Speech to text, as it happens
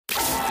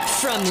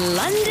From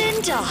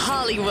London to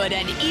Hollywood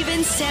and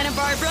even Santa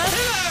Barbara.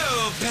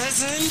 Hello,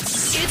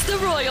 peasants. It's the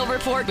Royal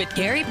Report with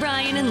Gary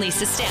Bryan and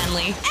Lisa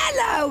Stanley.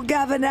 Hello,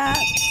 Governor.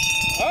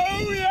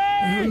 Oh,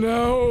 yeah.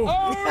 No.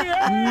 Oh,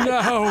 yeah.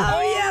 No.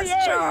 Oh,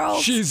 yes,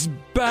 Charles. She's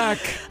back.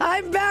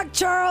 I'm back,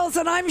 Charles,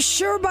 and I'm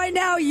sure by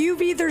now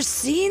you've either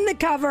seen the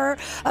cover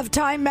of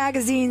Time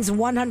Magazine's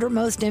 100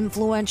 Most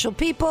Influential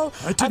People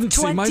I didn't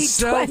see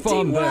myself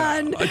on there.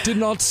 I did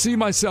not see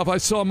myself. I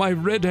saw my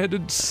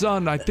red-headed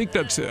son. I think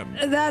that's him.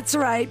 That's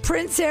right.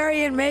 Prince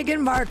Harry and Meghan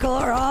Markle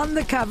are on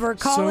the cover,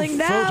 calling so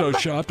them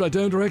photoshopped, I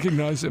don't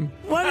recognize him.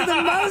 one of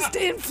the most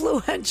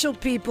influential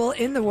people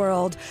in the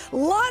world.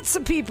 Lots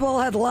of people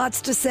had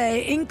lots to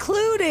say,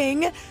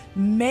 including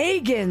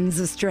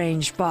Meghan's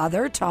estranged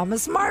father,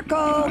 Thomas Markle.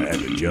 I had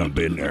to jump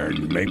in there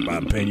and make my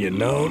opinion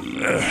known.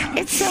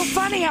 It's so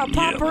funny how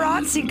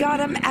paparazzi got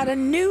him at a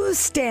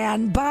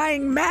newsstand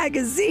buying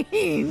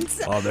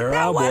magazines. Oh, there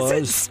that I was.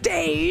 wasn't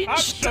staged. I'll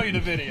show you the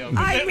video.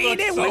 I mean,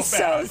 it was so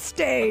bad.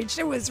 staged.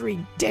 It was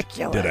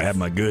ridiculous. Did I have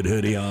my good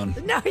hoodie on?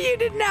 No, you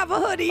didn't have a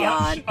hoodie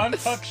on.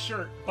 Untucked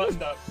shirt,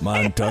 buttoned up. My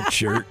untucked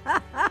shirt?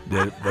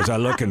 Was I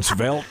looking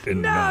svelte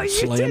and No, you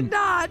slim? did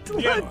not.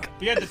 Look.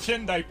 You had the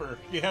chin diaper.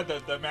 You had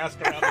the mask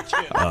around the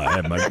chin. I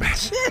had my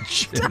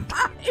chin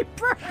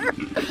Diaper.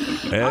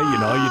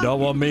 Well, you don't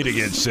want me to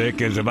get sick,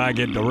 because if I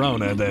get the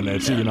Rona, then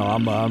it's,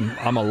 I'm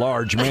a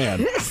large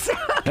man.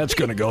 That's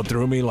going to go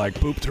through me like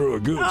poop through a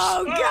goose.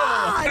 Oh,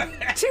 God.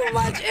 Too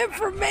much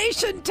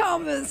information,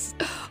 Thomas.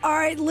 All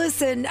right,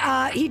 listen.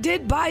 He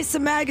did buy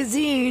some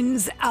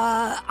magazines.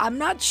 I'm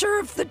not sure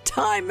if the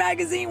Time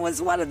magazine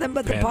was one of them,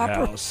 but the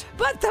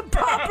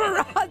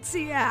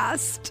paparazzi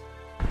asked.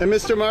 Hey,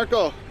 Mr.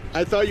 Markle,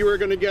 I thought you were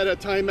going to get a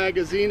Time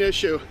magazine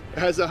issue. It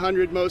has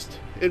 100 most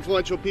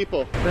influential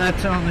people.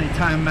 That's only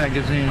Time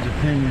magazine's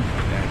opinion.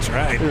 That's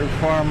right. There are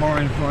far more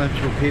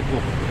influential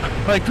people,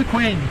 like the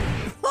Queen.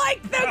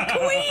 Like the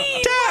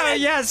Queen.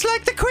 Yes,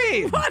 like the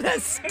Queen. What a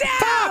stab.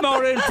 Far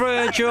more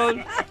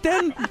influential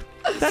than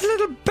that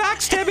little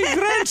backstabbing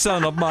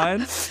grandson of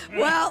mine.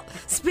 Well,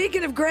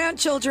 speaking of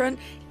grandchildren,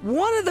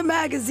 one of the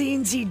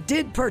magazines he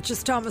did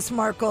purchase, Thomas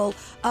Markle,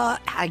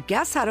 I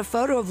guess had a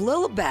photo of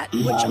Lilibet,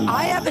 which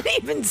I haven't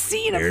even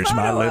seen a Here's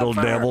photo my little of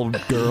her. devil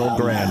girl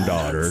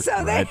granddaughter.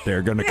 So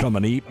They're going to come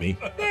and eat me.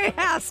 They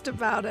asked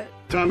about it.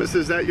 Thomas,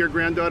 is that your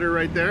granddaughter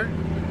right there?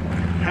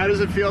 How does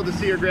it feel to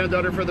see your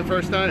granddaughter for the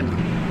first time?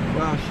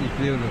 Well, she's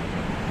beautiful.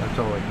 That's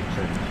all I can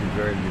say. She's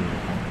very beautiful.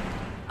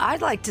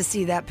 I'd like to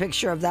see that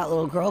picture of that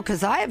little girl,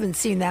 because I haven't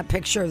seen that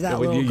picture of that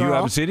little You girl.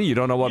 haven't seen it? You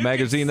don't know what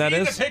magazine that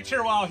is? See the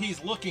picture while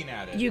he's looking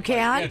at it. You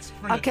can? It's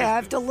pretty Okay, I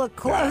have to look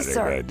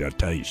closer. I'll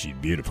tell you, she's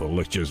beautiful.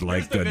 Looks just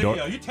like Here's the the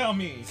video. You tell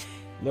me.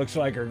 Looks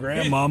like her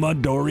grandmama,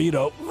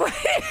 Dorito.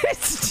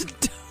 It's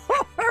Dorito.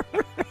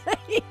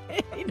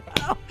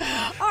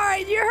 All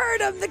right, you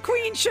heard him. The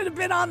Queen should have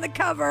been on the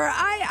cover.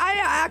 I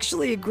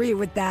actually agree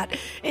with that.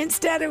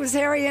 Instead, it was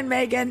Harry and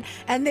Meghan,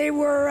 and they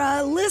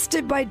were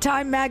listed by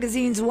Time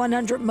Magazine's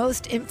 100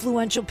 Most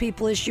Influential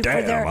People issue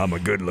for their I'm a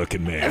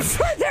good-looking man.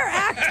 for their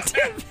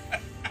active.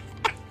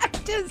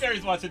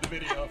 Gary's watching the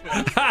video.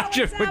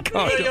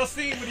 You'll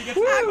see when he gets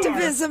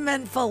Activism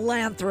and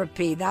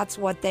philanthropy. That's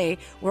what they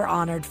were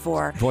honored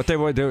for. What they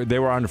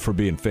were honored for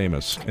being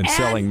famous and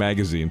selling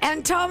magazines.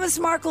 And Thomas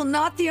Markle,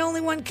 not the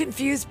only one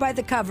confused by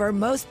the cover.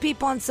 Most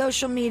people on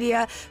social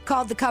media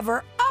called the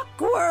cover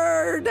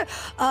awkward.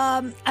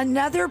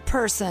 Another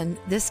person,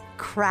 this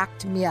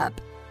cracked me up.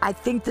 I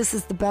think this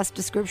is the best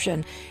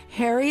description.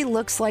 Harry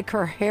looks like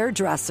her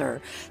hairdresser,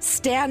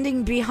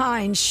 standing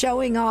behind,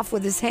 showing off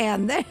with his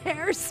hand the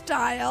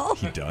hairstyle.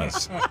 He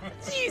does.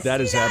 That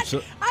is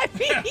absolutely. I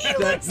mean, he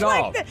looks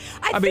like that.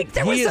 I think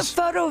there was a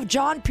photo of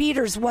John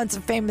Peters, once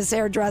a famous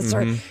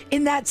hairdresser,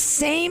 in that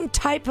same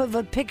type of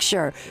a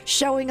picture,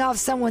 showing off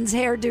someone's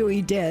hairdo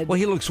he did. Well,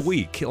 he looks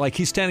weak. Like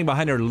he's standing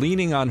behind her,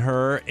 leaning on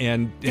her,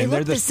 and they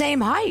look the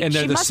same height. And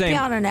they're she the must same, be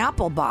on an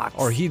apple box.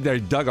 Or they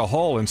dug a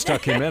hole and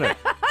stuck him in it.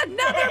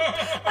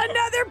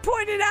 Another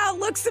pointed out,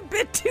 looks a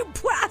bit too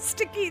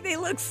plasticky. They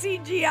look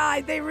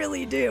CGI. They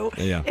really do.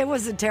 Yeah. It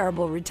was a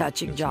terrible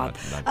retouching job.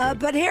 Not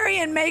but Harry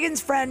and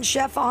Meghan's friend,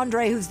 Chef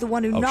Andre, who's the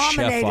one who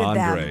nominated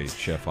them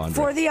Chef Andre.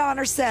 for the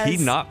honor, says...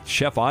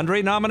 Chef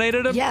Andre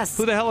nominated him? Yes.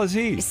 Who the hell is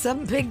he?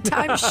 Some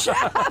big-time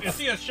chef. Is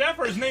he a chef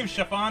or his name's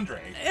Chef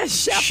Andre?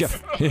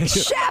 Chef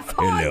Andre.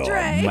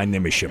 Hello, my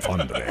name is Chef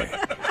Andre.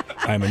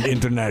 I'm an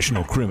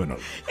international criminal.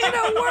 In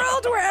a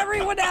world where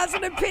everyone has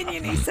an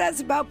opinion, he says,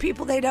 about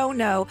people they don't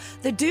know,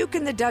 the Duke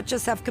and the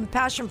Duchess have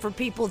compassion for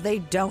people they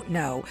don't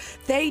know.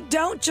 They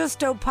don't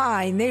just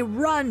opine, they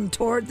run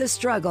toward the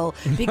struggle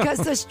because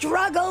the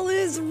struggle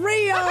is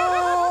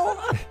real.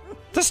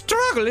 The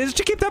struggle is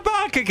to keep the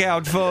bank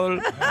account full. All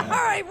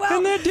right, well...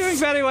 And they're doing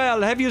very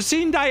well. Have you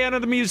seen Diana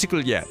the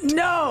Musical yet?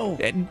 No.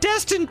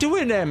 Destined to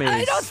win Emmys.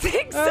 I don't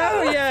think so.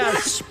 Oh,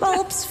 yes.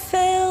 Flashbulbs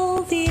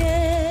fill the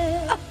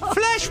air.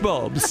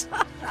 Flashbulbs.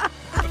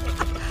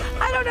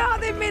 I don't know how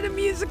they made a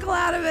musical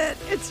out of it.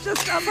 It's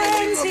just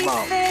Frenzy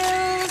unbelievable.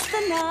 fills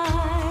the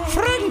night.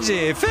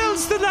 Frenzy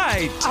fills the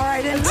night. All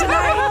right, and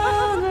tonight...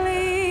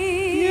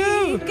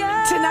 Only God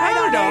tonight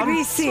Hold on on.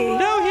 ABC.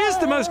 No, here's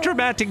the most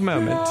dramatic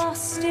moment.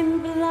 Lost in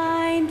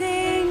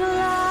blinding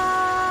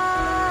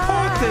light.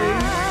 Poor thing.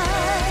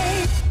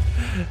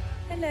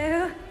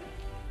 Hello.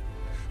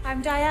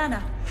 I'm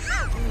Diana.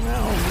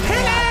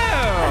 Hello!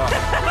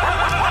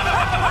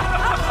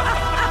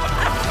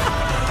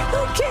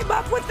 Who came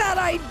up with that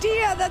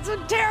idea? That's a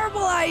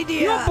terrible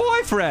idea. Your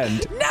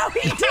boyfriend. No,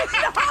 he did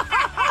not.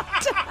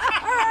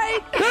 All right.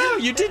 No,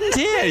 you didn't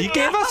hear. He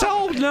gave us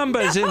old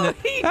numbers in it.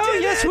 he Oh,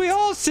 yes, didn't. we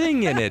all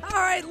sing in it. All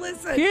right,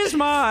 listen. Here's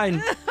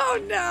mine. Oh,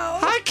 no.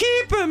 I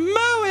keep a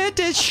Moet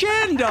de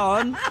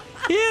Chandon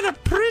in a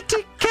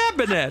pretty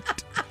cabinet.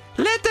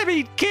 Let them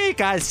eat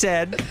cake, I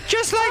said.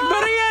 Just like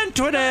Marie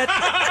Antoinette.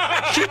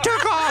 She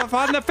took off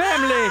on the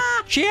family.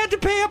 She had to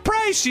pay a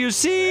price, you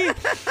see.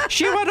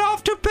 She went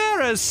off to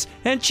Paris,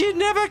 and she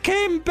never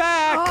came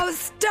back. Oh,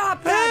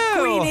 stop that,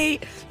 Oh. Queenie.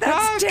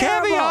 That's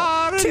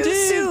Caviar terrible. Too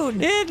indeed.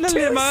 soon. In the Too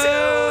limo.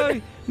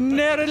 soon.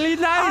 Nearly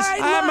nice. All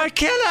right, I'm look. a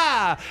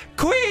killer.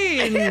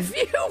 Queen. If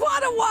you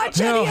want to watch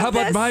any No, of how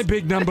about this, my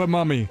big number,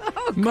 Mummy?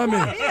 Mummy,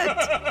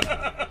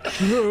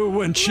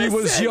 when she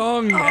was Listen.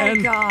 young Oh,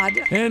 God.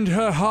 and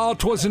her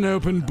heart was an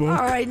open book.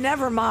 all right,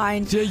 never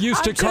mind. They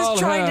used to I'm call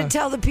just trying her to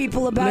tell the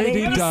people about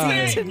Lady ABC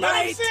Di.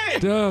 tonight.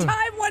 Duh.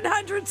 Time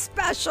 100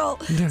 special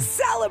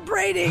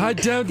celebrating I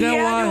don't the know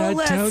why. annual I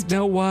list. don't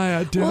know why.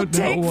 I don't We'll know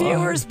take why.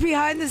 viewers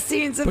behind the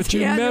scenes of But the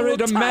you annual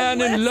married a time man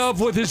list. in love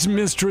with his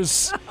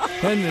mistress,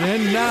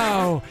 and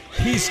now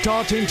he's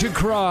starting to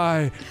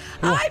cry.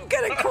 I'm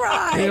gonna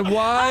cry. And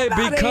why? I'm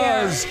outta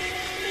Because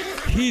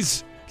here.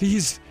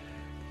 he's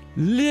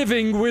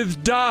living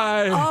with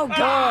Di. Oh,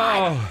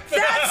 God.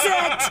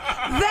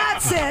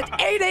 That's it.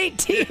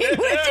 8:18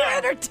 with your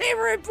entertainment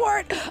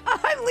report.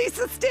 I'm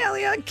Lisa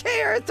Staley on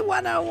KRS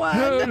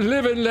 101.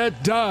 Live and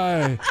let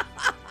die.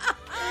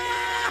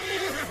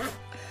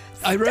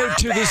 I rode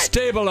to the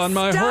stable on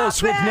my Stop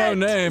horse with no it.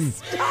 name.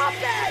 Stop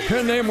it.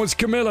 Her name was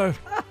Camilla.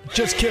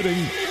 Just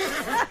kidding.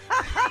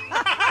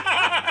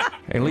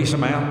 Hey, Lisa,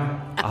 ma'am,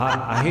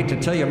 I hate to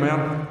tell you,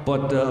 ma'am,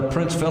 but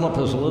Prince Philip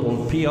is a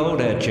little PO'd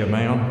at you,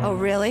 ma'am. Oh,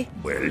 really?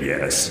 Well,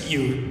 yes,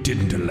 you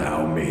didn't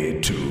allow me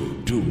to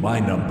do my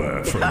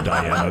number for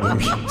Diana.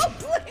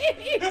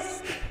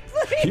 Please.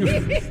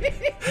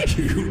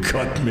 You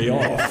cut me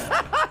off.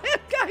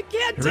 I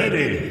can't take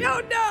Ready? it.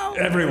 No.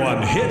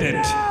 Everyone, hit it.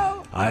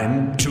 No.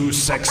 I'm too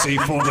sexy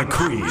for the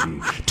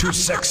queen. Too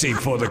sexy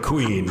for the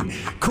queen.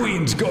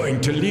 Queen's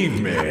going to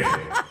leave me.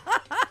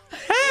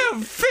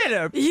 Oh,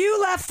 Philip.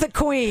 You left the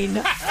queen.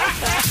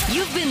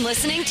 You've been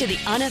listening to the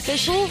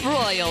unofficial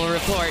Royal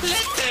Report.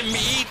 Let them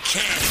eat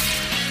cake.